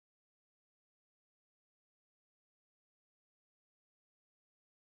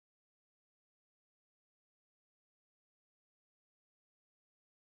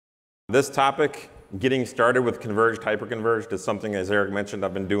This topic, getting started with converged, hyperconverged, is something, as Eric mentioned,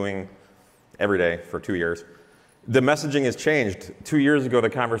 I've been doing every day for 2 years. The messaging has changed. 2 years ago, the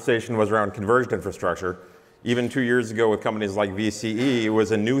conversation was around converged infrastructure. Even 2 years ago with companies like VCE, it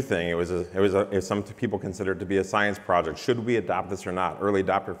was a new thing. It was some people consider it to be a science project. Should we adopt this or not? Early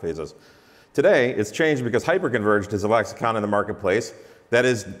adopter phases. Today, it's changed because hyperconverged is a lexicon in the marketplace that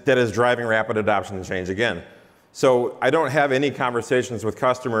is driving rapid adoption and change again. So I don't have any conversations with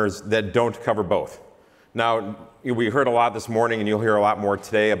customers that don't cover both. Now, we heard a lot this morning, and you'll hear a lot more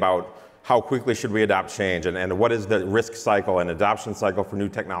today about how quickly should we adopt change, and what is the risk cycle and adoption cycle for new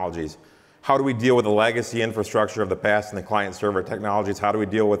technologies. How do we deal with the legacy infrastructure of the past and the client-server technologies? How do we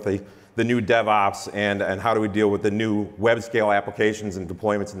deal with the new DevOps, and how do we deal with the new web-scale applications and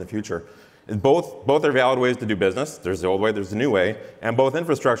deployments in the future? And both are valid ways to do business. There's the old way, there's the new way, and both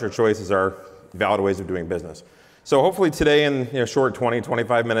infrastructure choices are valid ways of doing business. So hopefully today in short 20,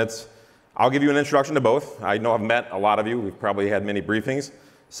 25 minutes, I'll give you an introduction to both. I know I've met a lot of you. We've probably had many briefings.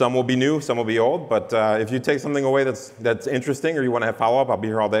 Some will be new, some will be old, but if you take something away that's interesting or you want to have follow-up, I'll be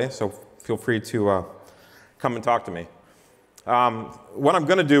here all day, so feel free to come and talk to me. What I'm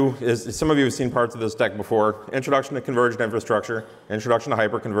going to do is, some of you have seen parts of this deck before, introduction to converged infrastructure, introduction to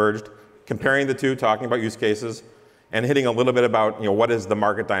hyperconverged, comparing the two, talking about use cases, and hitting a little bit about what is the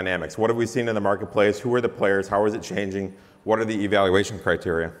market dynamics. What have we seen in the marketplace? Who are the players? How is it changing? What are the evaluation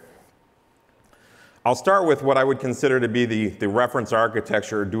criteria? I'll start with what I would consider to be the reference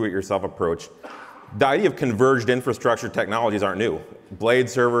architecture or do-it-yourself approach. The idea of converged infrastructure technologies aren't new. Blade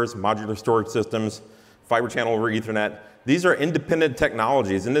servers, modular storage systems, fiber channel over Ethernet. These are independent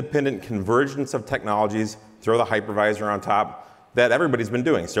technologies, independent convergence of technologies, throw the hypervisor on top, that everybody's been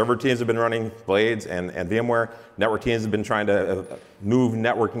doing. Server teams have been running Blades and VMware. Network teams have been trying to move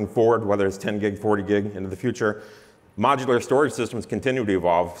networking forward, whether it's 10 gig, 40 gig into the future. Modular storage systems continue to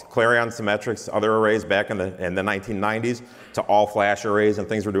evolve. Clarion Symmetrics, other arrays back in the 1990s, to all flash arrays and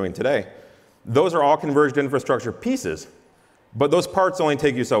things we're doing today. Those are all converged infrastructure pieces, but those parts only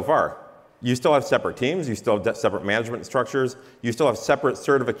take you so far. You still have separate teams, you still have separate management structures, you still have separate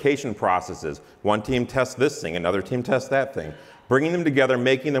certification processes. One team tests this thing, another team tests that thing. Bringing them together,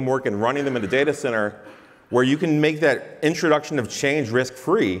 making them work, and running them in a data center where you can make that introduction of change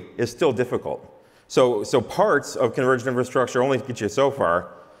risk-free is still difficult. So parts of converged infrastructure only get you so far.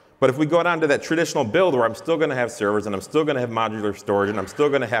 But if we go down to that traditional build where I'm still going to have servers, and I'm still going to have modular storage, and I'm still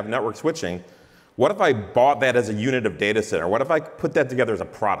going to have network switching, what if I bought that as a unit of data center? What if I put that together as a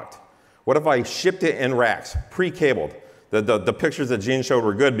product? What if I shipped it in racks, pre-cabled? The pictures that Gene showed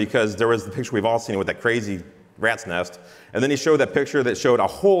were good because there was the picture we've all seen with that crazy rat's nest. And then he showed that picture that showed a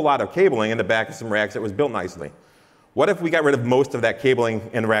whole lot of cabling in the back of some racks that was built nicely. What if we got rid of most of that cabling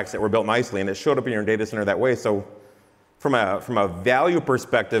in racks that were built nicely and it showed up in your data center that way? So from a value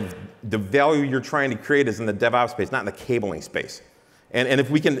perspective, the value you're trying to create is in the DevOps space, not in the cabling space. And if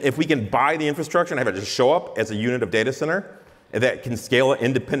we can buy the infrastructure and have it just show up as a unit of data center that can scale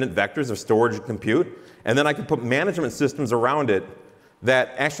independent vectors of storage and compute, and then I can put management systems around it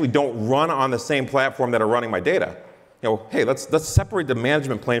that actually don't run on the same platform that are running my data. Hey, let's separate the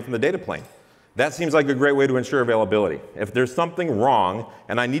management plane from the data plane. That seems like a great way to ensure availability. If there's something wrong,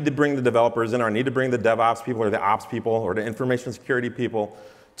 and I need to bring the developers in, or I need to bring the DevOps people, or the ops people, or the information security people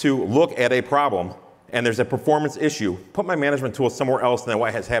to look at a problem, and there's a performance issue, put my management tool somewhere else than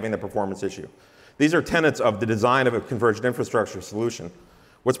what is having the performance issue. These are tenets of the design of a converged infrastructure solution.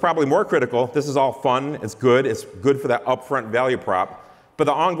 What's probably more critical, this is all fun, it's good for that upfront value prop, but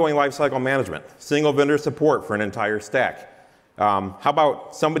the ongoing lifecycle management, single vendor support for an entire stack. How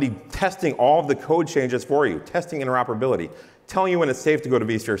about somebody testing all of the code changes for you, testing interoperability, telling you when it's safe to go to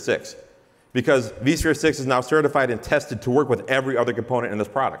vSphere 6? Because vSphere 6 is now certified and tested to work with every other component in this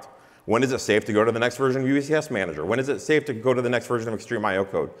product. When is it safe to go to the next version of UECS Manager? When is it safe to go to the next version of Extreme IO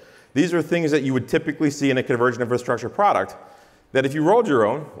code? These are things that you would typically see in a converged infrastructure product that if you rolled your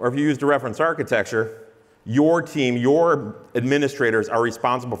own, or if you used a reference architecture, your team, your administrators are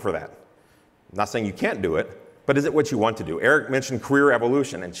responsible for that. I'm not saying you can't do it, but is it what you want to do? Eric mentioned career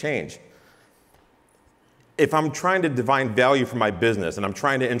evolution and change. If I'm trying to define value for my business, and I'm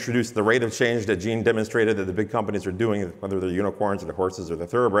trying to introduce the rate of change that Gene demonstrated that the big companies are doing, whether they're unicorns or the horses or the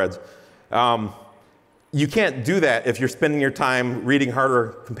thoroughbreds, you can't do that if you're spending your time reading hardware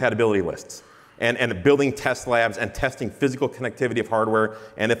compatibility lists and building test labs and testing physical connectivity of hardware.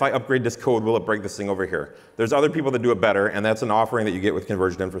 And if I upgrade this code, will it break this thing over here? There's other people that do it better, and that's an offering that you get with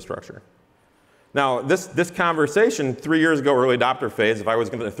converged infrastructure. Now, this conversation, 3 years ago, early adopter phase, if I was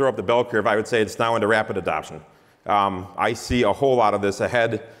going to throw up the bell curve, I would say it's now into rapid adoption. I see a whole lot of this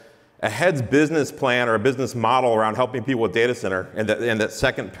ahead. a head's business plan or a business model around helping people with data center, and that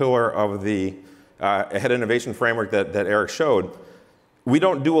second pillar of the head innovation framework that Eric showed, we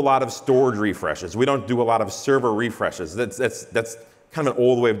don't do a lot of storage refreshes. We don't do a lot of server refreshes. That's kind of an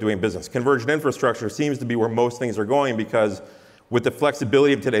old way of doing business. Converged infrastructure seems to be where most things are going, because with the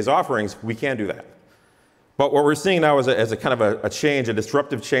flexibility of today's offerings, we can do that. But what we're seeing now is a kind of a change, a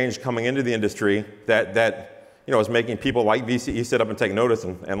disruptive change coming into the industry that is making people like VCE sit up and take notice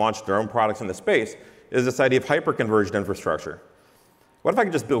and launch their own products in the space, is this idea of hyper-converged infrastructure. What if I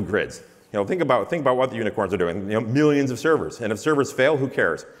could just build grids? Think about what the unicorns are doing. Millions of servers. And if servers fail, who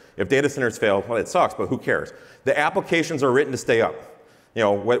cares? If data centers fail, well, it sucks, but who cares? The applications are written to stay up.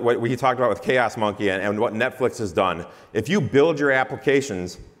 What we talked about with Chaos Monkey and what Netflix has done. If you build your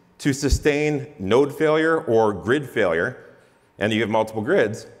applications to sustain node failure or grid failure, and you have multiple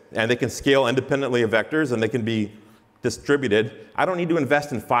grids, and they can scale independently of vectors, and they can be distributed, I don't need to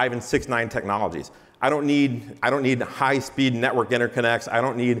invest in 5 and 6 9 technologies. I don't need high-speed network interconnects. I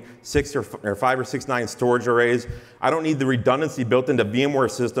don't need 5 or 6 9 storage arrays. I don't need the redundancy built into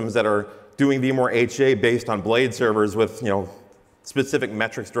VMware systems that are doing VMware HA based on blade servers with specific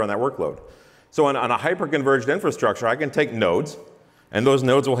metrics to run that workload. So on a hyper-converged infrastructure, I can take nodes, and those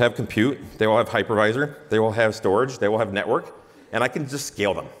nodes will have compute, they will have hypervisor, they will have storage, they will have network, and I can just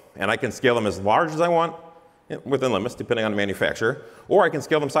scale them. And I can scale them as large as I want, within limits, depending on the manufacturer, or I can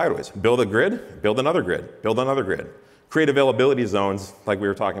scale them sideways. Build a grid, build another grid, build another grid. Create availability zones like we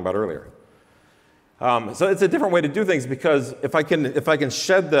were talking about earlier. So it's a different way to do things, because if I can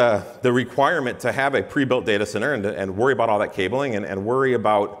shed the requirement to have a pre-built data center and worry about all that cabling and worry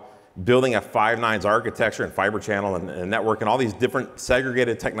about building a 5 nines architecture and fiber channel and network and all these different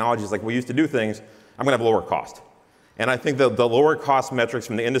segregated technologies like we used to do things, I'm going to have lower cost. And I think the lower cost metrics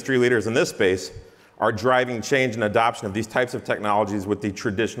from the industry leaders in this space are driving change and adoption of these types of technologies with the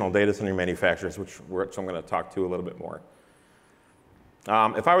traditional data center manufacturers, which I'm going to talk to a little bit more.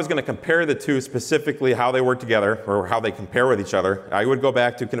 If I was going to compare the two, specifically how they work together or how they compare with each other, I would go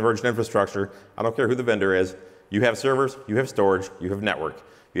back to converged infrastructure. I don't care who the vendor is. You have servers, you have storage, you have network.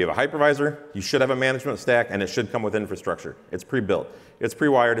 You have a hypervisor, you should have a management stack, and it should come with infrastructure. It's pre-built. It's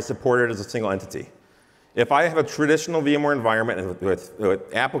pre-wired. It's supported as a single entity. If I have a traditional VMware environment with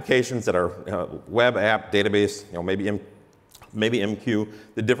applications that are web app, database, maybe MQ,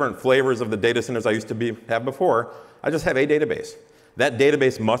 the different flavors of the data centers I used to have before, I just have a database. That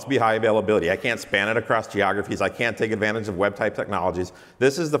database must be high availability. I can't span it across geographies. I can't take advantage of web-type technologies.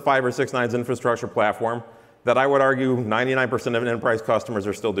 This is the 5 or 6 nines infrastructure platform that I would argue 99% of enterprise customers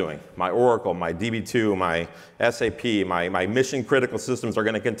are still doing. My Oracle, my DB2, my SAP, my mission-critical systems are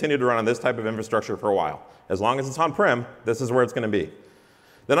going to continue to run on this type of infrastructure for a while. As long as it's on-prem, this is where it's going to be.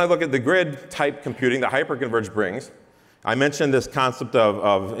 Then I look at the grid-type computing that hyperconverged brings. I mentioned this concept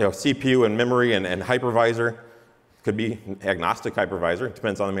of CPU and memory and hypervisor. Could be agnostic hypervisor. It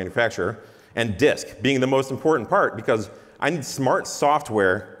depends on the manufacturer. And disk being the most important part, because I need smart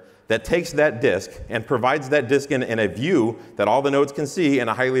software that takes that disk and provides that disk in a view that all the nodes can see in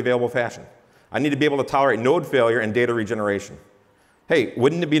a highly available fashion. I need to be able to tolerate node failure and data regeneration. Hey,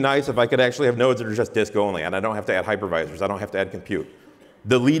 wouldn't it be nice if I could actually have nodes that are just disk only and I don't have to add hypervisors, I don't have to add compute?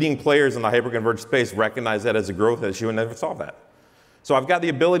 The leading players in the hyperconverged space recognize that as a growth issue and they've solved that. So I've got the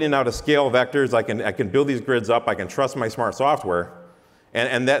ability now to scale vectors, I can build these grids up, I can trust my smart software,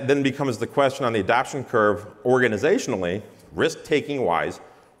 and that then becomes the question on the adoption curve organizationally, risk-taking wise,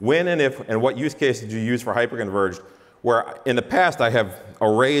 when and if and what use cases do you use for hyperconverged, where in the past I have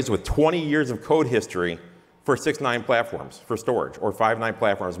arrays with 20 years of code history for 6 9 platforms for storage, or 5 9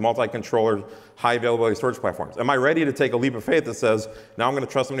 platforms, multi-controller, high availability storage platforms. Am I ready to take a leap of faith that says, now I'm going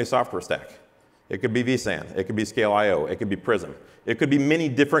to trust somebody's software stack? It could be vSAN, it could be Scale.io, it could be Prism. It could be many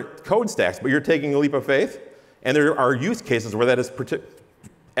different code stacks, but you're taking a leap of faith, and there are use cases where that is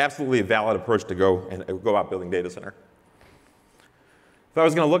absolutely a valid approach to go about building data center. If I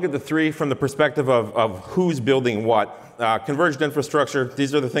was going to look at the three from the perspective of who's building what, converged infrastructure,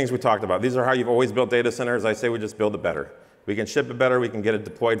 these are the things we talked about. These are how you've always built data centers. I say we just build it better. We can ship it better, we can get it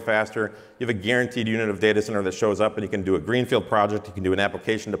deployed faster. You have a guaranteed unit of data center that shows up, and you can do a greenfield project, you can do an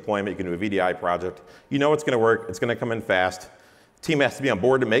application deployment, you can do a VDI project. You know it's going to work, it's going to come in fast. The team has to be on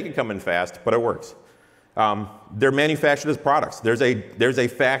board to make it come in fast, but it works. They're manufactured as products. There's a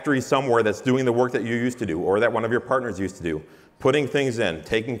factory somewhere that's doing the work that you used to do, or that one of your partners used to do. Putting things in,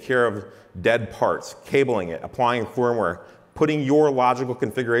 taking care of dead parts, cabling it, applying firmware, putting your logical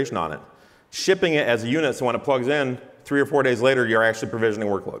configuration on it, shipping it as a unit so when it plugs in, 3 or 4 days later, you're actually provisioning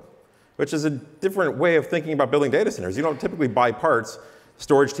workload, which is a different way of thinking about building data centers. You don't typically buy parts,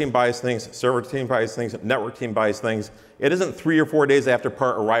 Storage team buys things, server team buys things, network team buys things. It isn't 3 or 4 days after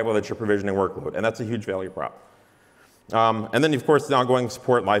part arrival that you're provisioning workload, and that's a huge value prop. And then, of course, the ongoing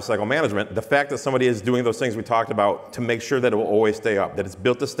support lifecycle management. The fact that somebody is doing those things we talked about to make sure that it will always stay up, that it's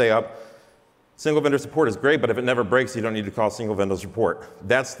built to stay up. Single vendor support is great, but if it never breaks, you don't need to call single vendor support.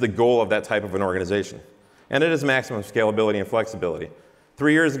 That's the goal of that type of an organization. And it is maximum scalability and flexibility.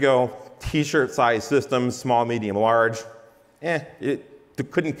 3 years ago, t-shirt size systems, small, medium, large, it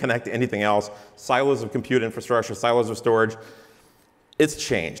couldn't connect to anything else. Silos of compute infrastructure, silos of storage. It's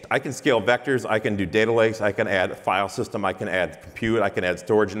changed. I can scale vectors, I can do data lakes, I can add a file system, I can add compute, I can add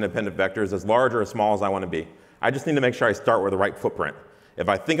storage independent vectors as large or as small as I want to be. I just need to make sure I start with the right footprint. If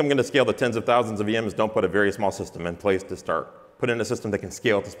I think I'm going to scale to tens of thousands of VMs, don't put a very small system in place to start. Put in a system that can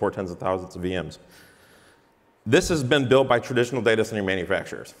scale to support tens of thousands of VMs. This has been built by traditional data center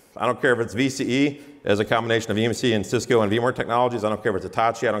manufacturers. I don't care if it's VCE as a combination of EMC and Cisco and VMware technologies. I don't care if it's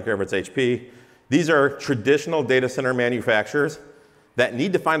Hitachi. I don't care if it's HP. These are traditional data center manufacturers that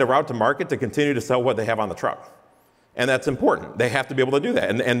need to find a route to market to continue to sell what they have on the truck. And that's important. They have to be able to do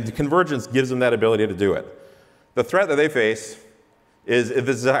that. And convergence gives them that ability to do it. The threat that they face is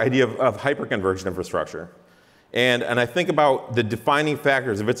this idea of hyperconverged infrastructure. And I think about the defining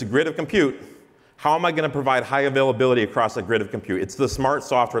factors. If it's a grid of compute, how am I going to provide high availability across a grid of compute? It's the smart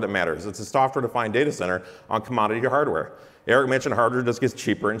software that matters. It's a software-defined data center on commodity hardware. Eric mentioned hardware just gets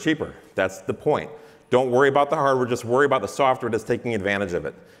cheaper and cheaper. That's the point. Don't worry about the hardware, just worry about the software that's taking advantage of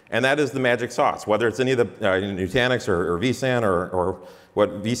it. And that is the magic sauce, whether it's any of the Nutanix or vSAN or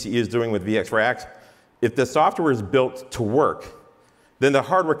what VCE is doing with VX Racks. If the software is built to work, then the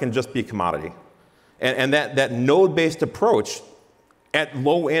hardware can just be commodity. And that node-based approach at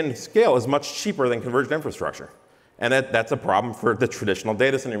low-end scale is much cheaper than converged infrastructure. And that's a problem for the traditional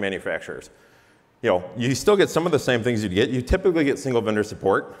data center manufacturers. You still get some of the same things you'd get. You typically get single vendor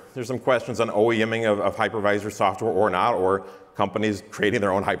support. There's some questions on OEMing of hypervisor software or not, or companies creating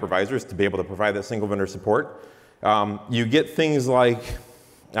their own hypervisors to be able to provide that single vendor support. You get things like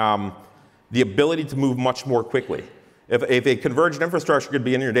the ability to move much more quickly. If a converged infrastructure could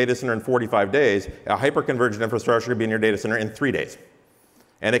be in your data center in 45 days, a hyperconverged infrastructure could be in your data center in 3 days.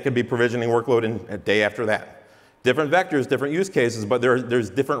 And it could be provisioning workload in a day after that. Different vectors, different use cases, but there's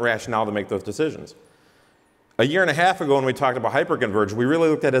different rationale to make those decisions. A year and a half ago when we talked about hyperconverged, we really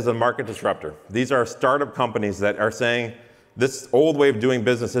looked at it as a market disruptor. These are startup companies that are saying this old way of doing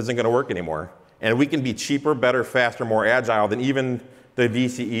business isn't going to work anymore. And we can be cheaper, better, faster, more agile than even the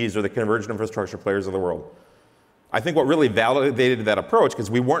VCEs or the converged infrastructure players of the world. I think what really validated that approach, because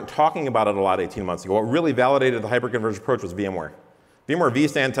we weren't talking about it a lot 18 months ago, what really validated the hyperconverged approach was VMware. VMware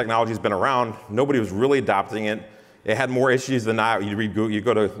vSAN technology has been around. Nobody was really adopting it. It had more issues than not. You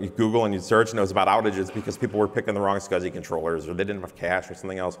go to Google and you search, and it was about outages because people were picking the wrong SCSI controllers, or they didn't have cache, or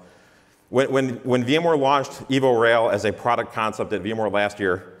something else. When VMware launched Evo Rail as a product concept at VMware last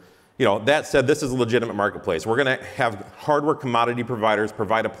year, that said this is a legitimate marketplace. We're going to have hardware commodity providers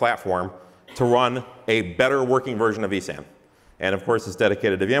provide a platform to run a better working version of vSAN. And of course, it's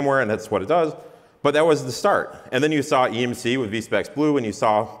dedicated to VMware, and that's what it does. But that was the start. And then you saw EMC with vSpecs Blue, and you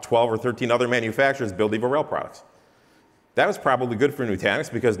saw 12 or 13 other manufacturers build Evo Rail products. That was probably good for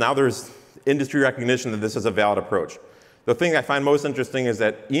Nutanix, because now there's industry recognition that this is a valid approach. The thing I find most interesting is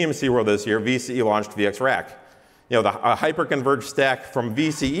that EMC World this year, VCE launched VX Rack. A hyperconverged stack from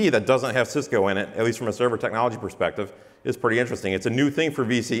VCE that doesn't have Cisco in it, at least from a server technology perspective, is pretty interesting. It's a new thing for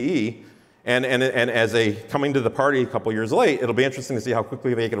VCE. And as coming to the party a couple years late, it'll be interesting to see how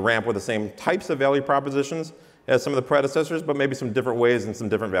quickly they can ramp with the same types of value propositions as some of the predecessors, but maybe some different ways and some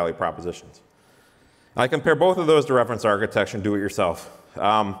different value propositions. I compare both of those to reference architecture and do-it-yourself.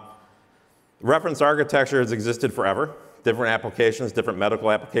 Reference architecture has existed forever. Different applications, different medical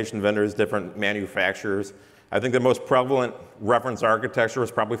application vendors, different manufacturers. I think the most prevalent reference architecture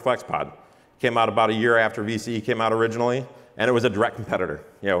was probably FlexPod. Came out about a year after VCE came out originally, and it was a direct competitor.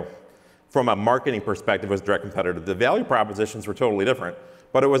 From a marketing perspective, it was a direct competitor. The value propositions were totally different,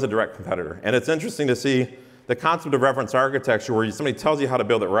 but it was a direct competitor. And it's interesting to see the concept of reference architecture where somebody tells you how to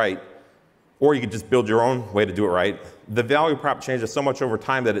build it right, or you could just build your own way to do it right. The value prop changes so much over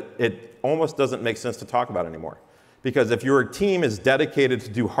time that it almost doesn't make sense to talk about anymore. Because if your team is dedicated to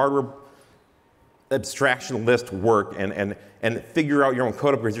do hardware abstraction list work and figure out your own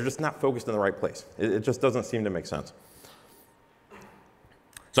code upgrades, you're just not focused in the right place. It just doesn't seem to make sense.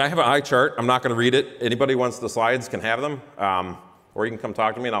 So I have an eye chart. I'm not going to read it. Anybody wants the slides can have them, or you can come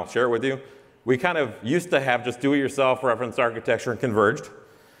talk to me and I'll share it with you. We kind of used to have just do-it-yourself reference architecture and converged.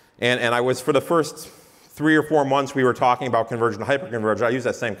 And I was, for the first 3 or 4 months we were talking about converged and hyperconverged, I used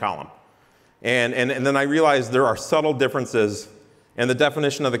that same column. And then I realized there are subtle differences And the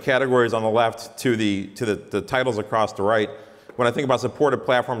definition of the categories on the left to the titles across the right, when I think about supported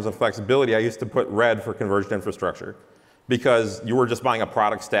platforms and flexibility, I used to put red for converged infrastructure because you were just buying a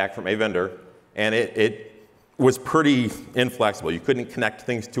product stack from a vendor, and it was pretty inflexible. You couldn't connect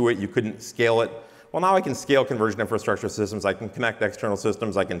things to it. You couldn't scale it. Well, now I can scale converged infrastructure systems. I can connect external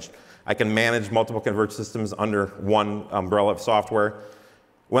systems. I can manage multiple converged systems under one umbrella of software.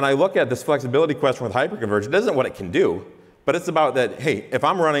 When I look at this flexibility question with hyperconverged, it isn't what it can do, but it's about that, hey, if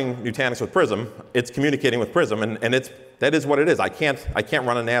I'm running Nutanix with Prism, it's communicating with Prism, and that is what it is. I can't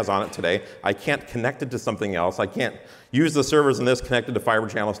run a NAS on it today. I can't connect it to something else. I can't use the servers in this connected to fiber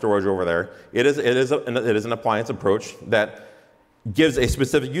channel storage over there. It is an appliance approach that gives a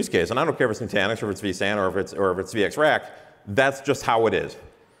specific use case. And I don't care if it's Nutanix or if it's vSAN or if it's VxRack. That's just how it is.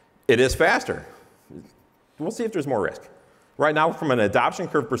 It is faster. We'll see if there's more risk. Right now, from an adoption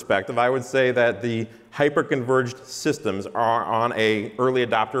curve perspective, I would say that the hyperconverged systems are on an early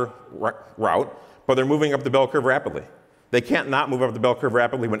adopter route, but they're moving up the bell curve rapidly. They can't not move up the bell curve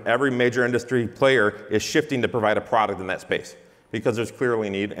rapidly when every major industry player is shifting to provide a product in that space, because there's clearly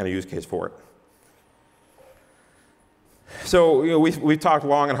a need and a use case for it. So we talked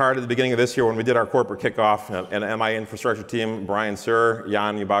long and hard at the beginning of this year when we did our corporate kickoff, and my infrastructure team, Brian Sur,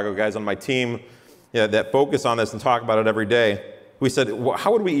 Jan Ubago, guys on my team that focus on this and talk about it every day. We said, well,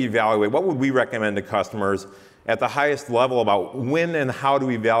 how would we evaluate? What would we recommend to customers at the highest level about when and how do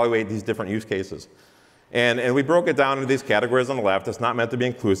we evaluate these different use cases? And we broke it down into these categories on the left. It's not meant to be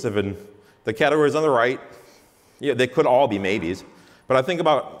inclusive. And the categories on the right, they could all be maybes. But I think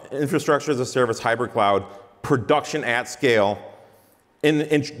about infrastructure as a service, hybrid cloud, production at scale in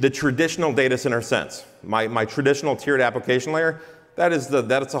the traditional data center sense. My traditional tiered application layer,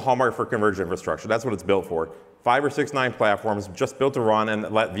 that's a hallmark for converged infrastructure. That's what it's built for. 5 or 6 9 platforms just built to run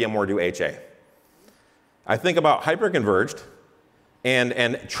and let VMware do HA. I think about hyperconverged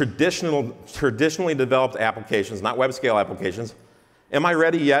and traditionally developed applications, not web scale applications. Am I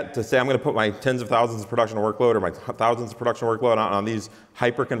ready yet to say I'm going to put my tens of thousands of production workload or my thousands of production workload on these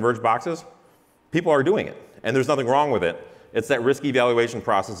hyperconverged boxes? People are doing it, and there's nothing wrong with it. It's that risk evaluation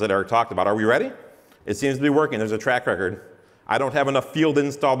process that Eric talked about. Are we ready? It seems to be working. There's a track record. I don't have enough field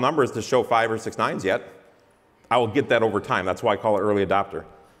installed numbers to show 5 or 6 nines yet. I will get that over time. That's why I call it early adopter.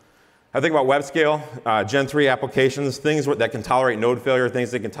 I think about web scale, Gen 3 applications, things that can tolerate node failure,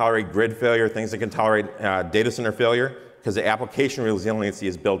 things that can tolerate grid failure, things that can tolerate data center failure, because the application resiliency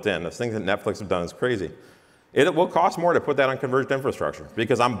is built in. Those things that Netflix have done is crazy. It will cost more to put that on converged infrastructure,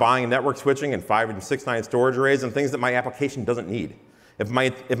 because I'm buying network switching and 5 and 6 9 storage arrays and things that my application doesn't need. If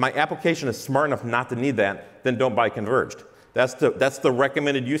my application is smart enough not to need that, then don't buy converged. That's the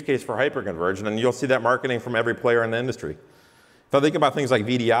recommended use case for hyperconverged, and you'll see that marketing from every player in the industry. If I think about things like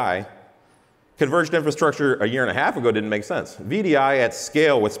VDI, converged infrastructure a year and a half ago didn't make sense. VDI at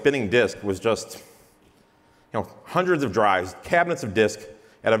scale with spinning disk was just hundreds of drives, cabinets of disk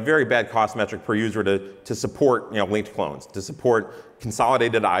at a very bad cost metric per user to support linked clones, to support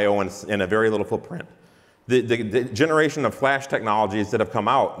consolidated I/O in a very little footprint. The generation of flash technologies that have come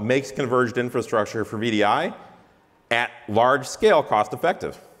out makes converged infrastructure for VDI at large scale cost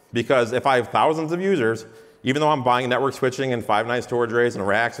effective. Because if I have thousands of users, even though I'm buying network switching and 5 9 storage arrays and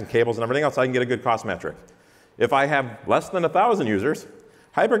racks and cables and everything else, I can get a good cost metric. If I have less than 1,000 users,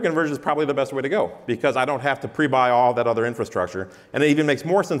 hyperconverged is probably the best way to go, because I don't have to pre-buy all that other infrastructure. And it even makes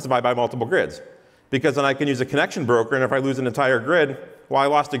more sense if I buy multiple grids, because then I can use a connection broker, and if I lose an entire grid, well, I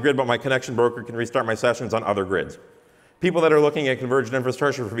lost a grid, but my connection broker can restart my sessions on other grids. People that are looking at converged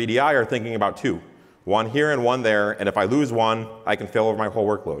infrastructure for VDI are thinking about 2. One here and one there, and if I lose one, I can fail over my whole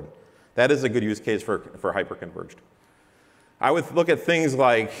workload. That is a good use case for hyperconverged. I would look at things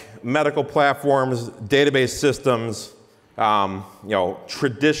like medical platforms, database systems,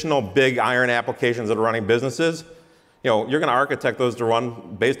 traditional big iron applications that are running businesses. You're going to architect those to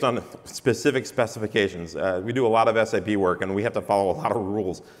run based on specific specifications. We do a lot of SAP work, and we have to follow a lot of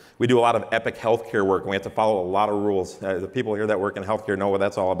rules. We do a lot of Epic healthcare work, and we have to follow a lot of rules. The people here that work in healthcare know what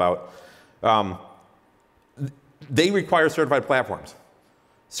that's all about. They require certified platforms.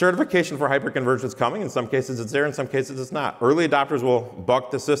 Certification for hyperconverged is coming. In some cases it's there, in some cases it's not. Early adopters will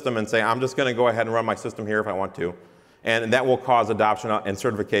buck the system and say, I'm just going to go ahead and run my system here if I want to. And that will cause adoption and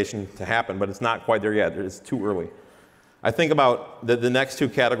certification to happen, but it's not quite there yet. It's too early. I think about the next 2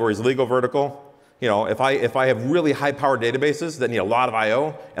 categories, legal vertical. If I have really high-powered databases that need a lot of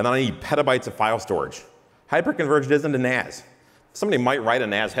I/O, and then I need petabytes of file storage, hyperconverged isn't a NAS. Somebody might write a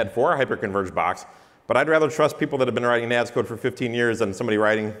NAS head for a hyperconverged box, but I'd rather trust people that have been writing NAS code for 15 years than somebody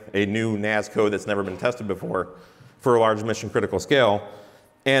writing a new NAS code that's never been tested before for a large mission-critical scale.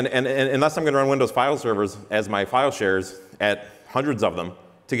 And unless I'm going to run Windows file servers as my file shares at hundreds of them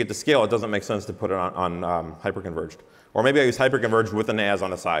to get to scale, it doesn't make sense to put it on hyperconverged. Or maybe I use hyperconverged with a NAS on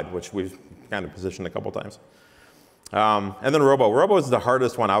the side, which we've kind of positioned a couple times. And then Robo. Robo is the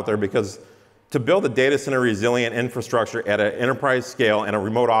hardest one out there because to build a data center resilient infrastructure at an enterprise scale and a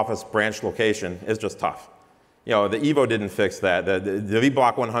remote office branch location is just tough. The Evo didn't fix that. The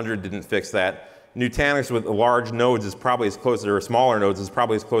vBlock 100 didn't fix that. Nutanix with large nodes is probably as close, or smaller nodes is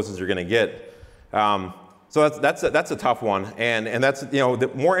probably as close as you're going to get. So that's a tough one. And that's,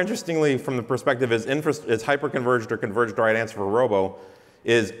 more interestingly from the perspective is hyperconverged or converged the right answer for Robo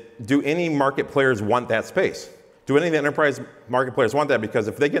is, do any market players want that space? Do any of the enterprise market players want that? Because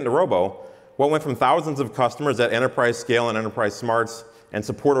if they get into Robo, what went from thousands of customers at enterprise scale and enterprise smarts and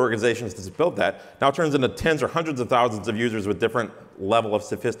support organizations to build that now turns into tens or hundreds of thousands of users with different level of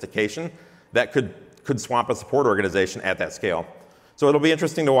sophistication that could swamp a support organization at that scale. So it'll be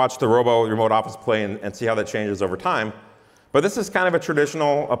interesting to watch the Robo remote office play and see how that changes over time. But this is kind of a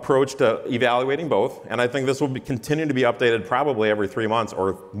traditional approach to evaluating both, and I think this will continue to be updated probably every 3 months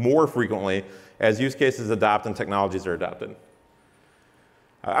or more frequently as use cases adopt and technologies are adopted.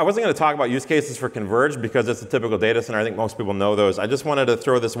 I wasn't going to talk about use cases for converged because it's a typical data center. I think most people know those. I just wanted to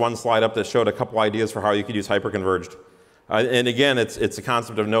throw this one slide up that showed a couple ideas for how you could use hyperconverged. And again, it's a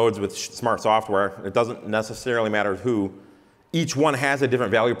concept of nodes with smart software. It doesn't necessarily matter who. Each one has a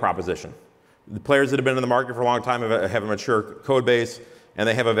different value proposition. The players that have been in the market for a long time have a mature code base, and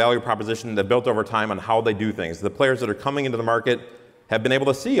they have a value proposition that built over time on how they do things. The players that are coming into the market have been able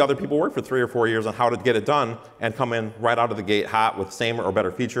to see other people work for 3 or 4 years on how to get it done and come in right out of the gate hot with same or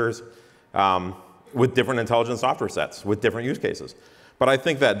better features, with different intelligent software sets, with different use cases. But I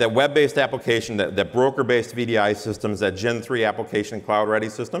think that web-based application, that broker-based VDI systems, that Gen 3 application cloud-ready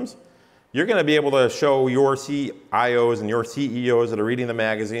systems, you're going to be able to show your CIOs and your CEOs that are reading the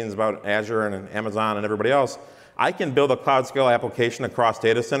magazines about Azure and Amazon and everybody else, I can build a cloud-scale application across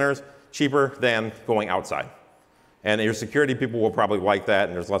data centers cheaper than going outside. And your security people will probably like that,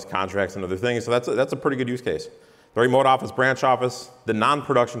 and there's less contracts and other things, so that's a pretty good use case. The remote office, branch office, the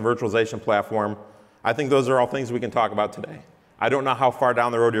non-production virtualization platform, I think those are all things we can talk about today. I don't know how far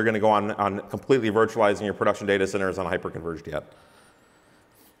down the road you're going to go on completely virtualizing your production data centers on hyperconverged yet.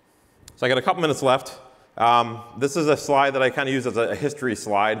 So I got a couple minutes left. This is a slide that I kind of use as a history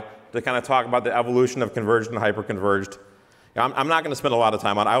slide to kind of talk about the evolution of converged and hyperconverged. I'm not going to spend a lot of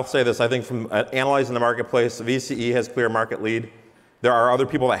time on it. I'll say this. I think from analyzing the marketplace, VCE has clear market lead. There are other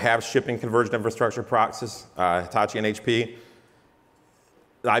people that have shipping converged infrastructure proxies, Hitachi and HP.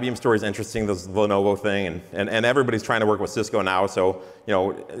 The IBM story is interesting, this Lenovo thing, and everybody's trying to work with Cisco now. So,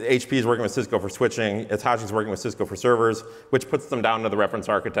 HP is working with Cisco for switching, Hitachi is working with Cisco for servers, which puts them down to the reference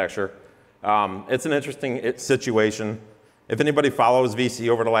architecture. It's an interesting situation. If anybody follows VCE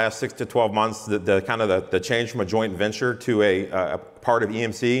over the last 6 to 12 months, the change from a joint venture to a part of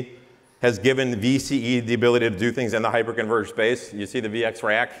EMC has given VCE the ability to do things in the hyperconverged space. You see the VX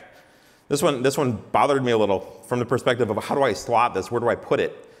rack. This one bothered me a little from the perspective of how do I slot this? Where do I put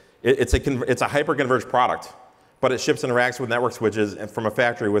it? It's a hyperconverged product, but it ships in racks with network switches from a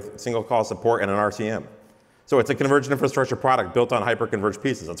factory with single call support and an RCM. So it's a converged infrastructure product built on hyperconverged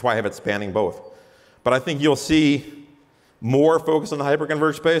pieces. That's why I have it spanning both. But I think you'll see more focus on the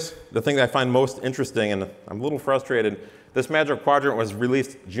hyperconverged space. The thing that I find most interesting, and I'm a little frustrated, this Magic Quadrant was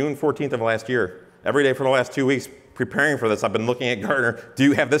released June 14th of last year. Every day for the last 2 weeks preparing for this, I've been looking at Gartner. Do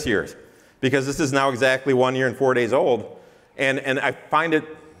you have this year's? Because this is now exactly 1 year and 4 days old. And I find it,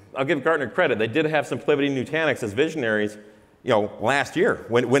 I'll give Gartner credit. They did have Simplicity and Nutanix as visionaries last year.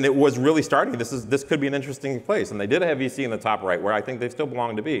 When it was really starting, this could be an interesting place. And they did have VC in the top right, where I think they still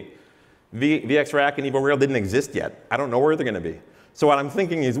belong to be. VxRack and EvoRail didn't exist yet. I don't know where they're going to be. So what I'm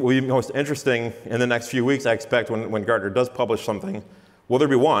thinking is will be most interesting in the next few weeks, I expect, when Gartner does publish something. Will there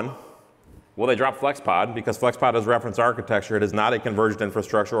be one? Will they drop FlexPod? Because FlexPod is reference architecture. It is not a converged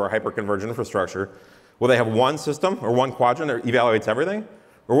infrastructure or a hyperconverged infrastructure. Will they have one system or one quadrant that evaluates everything?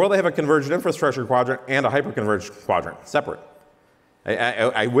 Or will they have a converged infrastructure quadrant and a hyperconverged quadrant, separate?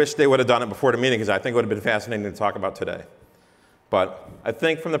 I wish they would have done it before the meeting, because I think it would have been fascinating to talk about today. But I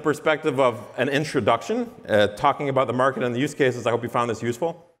think from the perspective of an introduction, talking about the market and the use cases, I hope you found this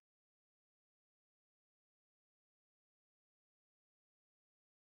useful.